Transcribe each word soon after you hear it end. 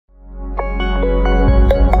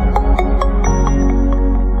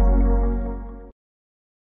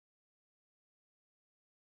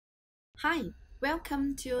Hi,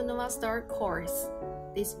 welcome to NovaLCT course.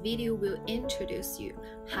 This video will introduce you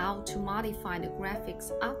how to modify the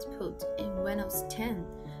graphics output in Windows 10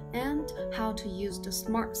 and how to use the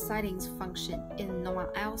Smart Settings function in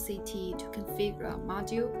NovaLCT to configure a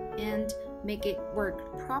module and make it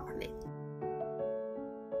work properly.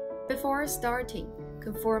 Before starting,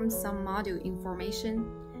 confirm some module information,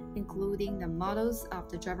 including the models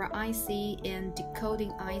of the driver IC and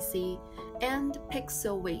decoding IC, and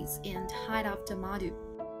pixel width and height of the module.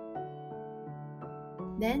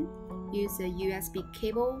 Then, use a USB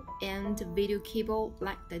cable and video cable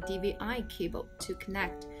like the DVI cable to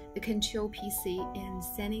connect the control PC and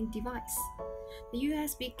sending device. The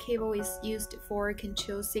USB cable is used for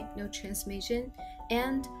control signal transmission,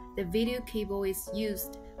 and the video cable is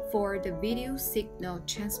used for the video signal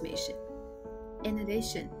transmission. In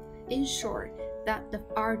addition, ensure that the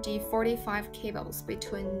RJ45 cables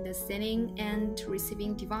between the sending and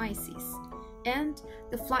receiving devices and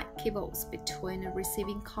the flight cables between the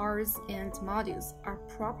receiving cards and modules are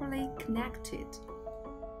properly connected.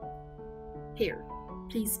 Here,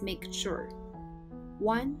 please make sure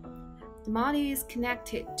 1. The module is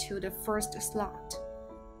connected to the first slot,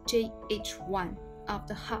 JH1, of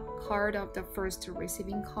the hub card of the first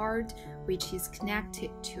receiving card, which is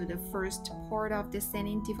connected to the first port of the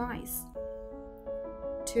sending device.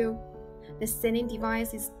 2. The sending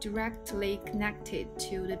device is directly connected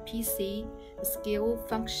to the PC, the scale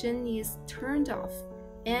function is turned off,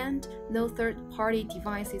 and no third-party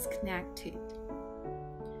device is connected.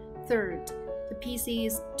 3rd, the PC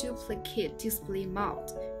is duplicate display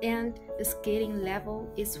mode, and the scaling level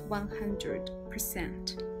is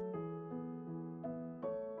 100%.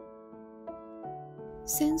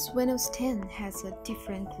 Since Windows 10 has a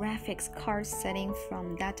different graphics card setting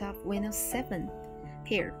from that of Windows 7,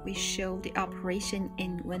 here we show the operation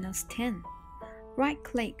in Windows 10.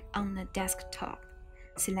 Right-click on the desktop,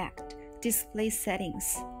 select Display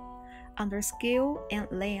Settings. Under Scale and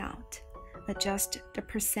Layout, adjust the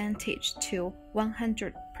percentage to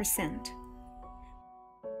 100%.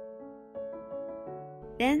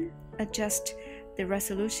 Then adjust the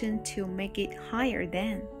resolution to make it higher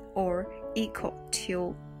than or equal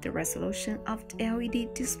to the resolution of the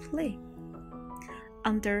LED display.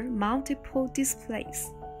 Under Multiple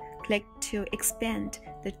Displays, click to expand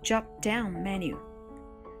the drop-down menu.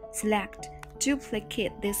 Select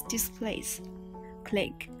Duplicate these displays.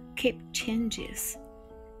 Click Keep Changes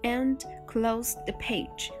and close the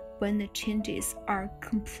page when the changes are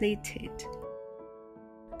completed.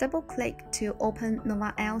 Double-click to open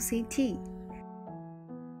NovaLCT.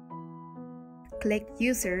 Click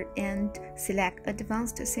User and select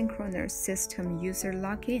Advanced Synchronous System User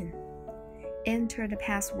Login. Enter the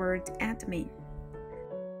password Admin.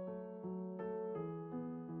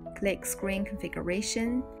 Click Screen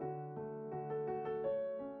Configuration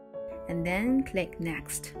and then click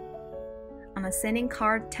Next. On the Sending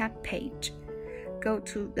Card tab page, go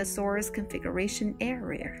to the Source Configuration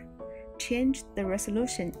area. Change the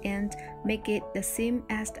resolution and make it the same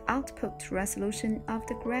as the output resolution of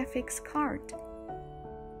the graphics card.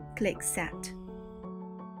 Click Set.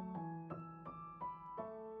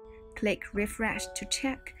 Click Refresh to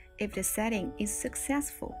check if the setting is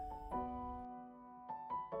successful.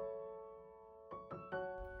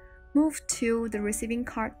 Move to the Receiving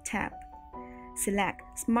Card tab.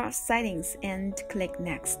 Select Smart Settings and click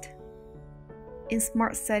Next. In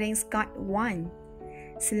Smart Settings Guide 1,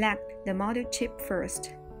 select the module chip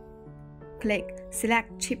first. Click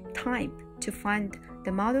Select Chip Type to find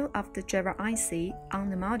the model of the driver IC on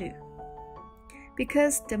the module.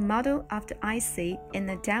 Because the model of the IC in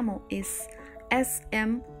the demo is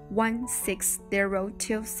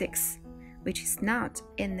SM16026, which is not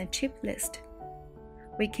in the chip list,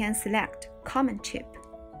 we can select Common Chip.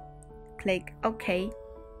 Click OK.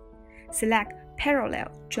 Select Parallel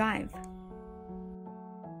Drive.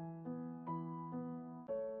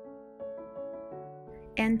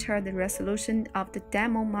 Enter the resolution of the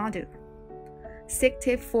demo module,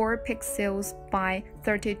 64 pixels by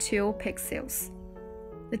 32 pixels.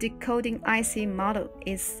 The decoding IC model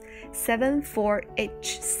is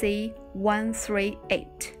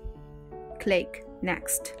 74HC138. Click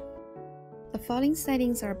Next. The following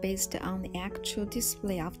settings are based on the actual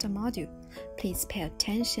display of the module. Please pay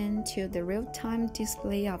attention to the real-time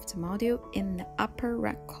display of the module in the upper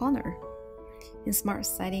right corner. In Smart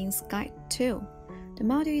Settings Guide 2, the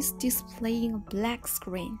module is displaying a black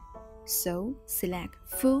screen, so select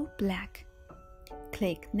Full Black.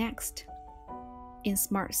 Click Next. In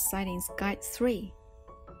Smart Settings Guide 3,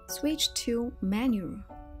 switch to Manual.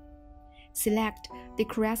 Select the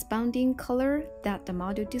corresponding color that the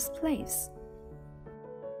module displays.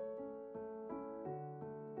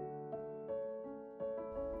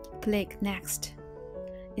 Click Next.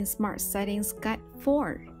 In Smart Settings Guide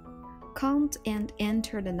 4, count and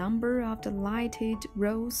enter the number of the lighted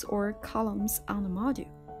rows or columns on the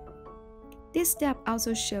module. This step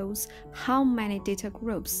also shows how many data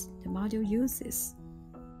groups the module uses.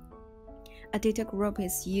 A data group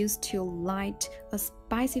is used to light a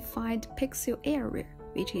specified pixel area,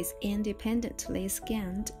 which is independently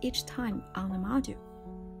scanned each time on the module.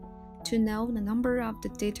 To know the number of the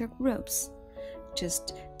data groups,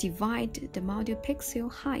 just divide the module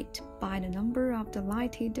pixel height by the number of the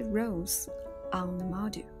lighted rows on the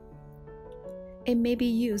module. It may be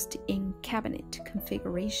used in cabinet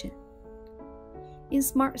configuration. In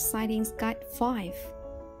Smart Settings Guide 5,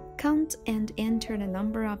 count and enter the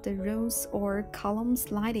number of the rows or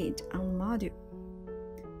columns lighted on the module.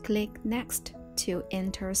 Click Next to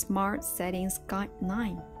enter Smart Settings Guide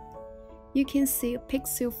 9. You can see a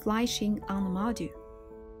pixel flashing on the module.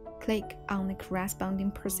 Click on the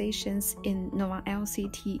corresponding positions in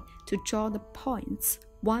NovaLCT to draw the points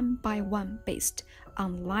one by one based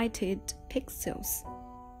on lighted pixels.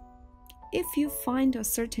 If you find a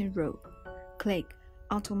certain row, click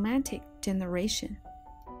Automatic Generation,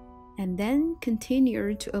 and then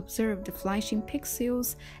continue to observe the flashing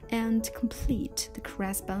pixels and complete the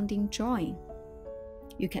corresponding drawing.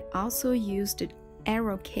 You can also use the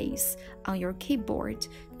arrow keys on your keyboard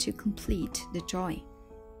to complete the drawing.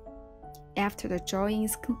 After the drawing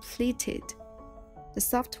is completed, the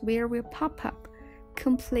software will pop up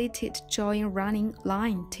Completed Drawing Running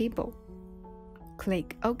Line table.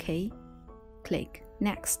 Click OK. Click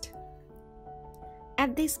Next.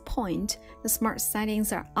 At this point, the smart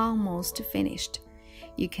settings are almost finished.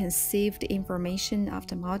 You can save the information of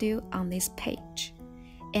the module on this page.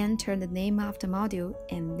 Enter the name of the module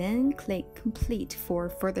and then click Complete for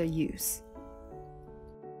further use.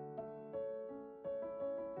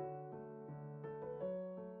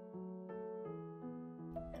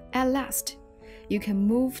 At last, you can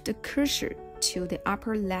move the cursor to the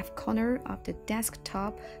upper left corner of the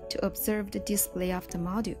desktop to observe the display of the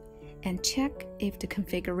module and check if the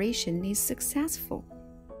configuration is successful.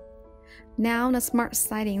 Now the smart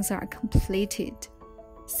settings are completed.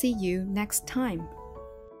 See you next time.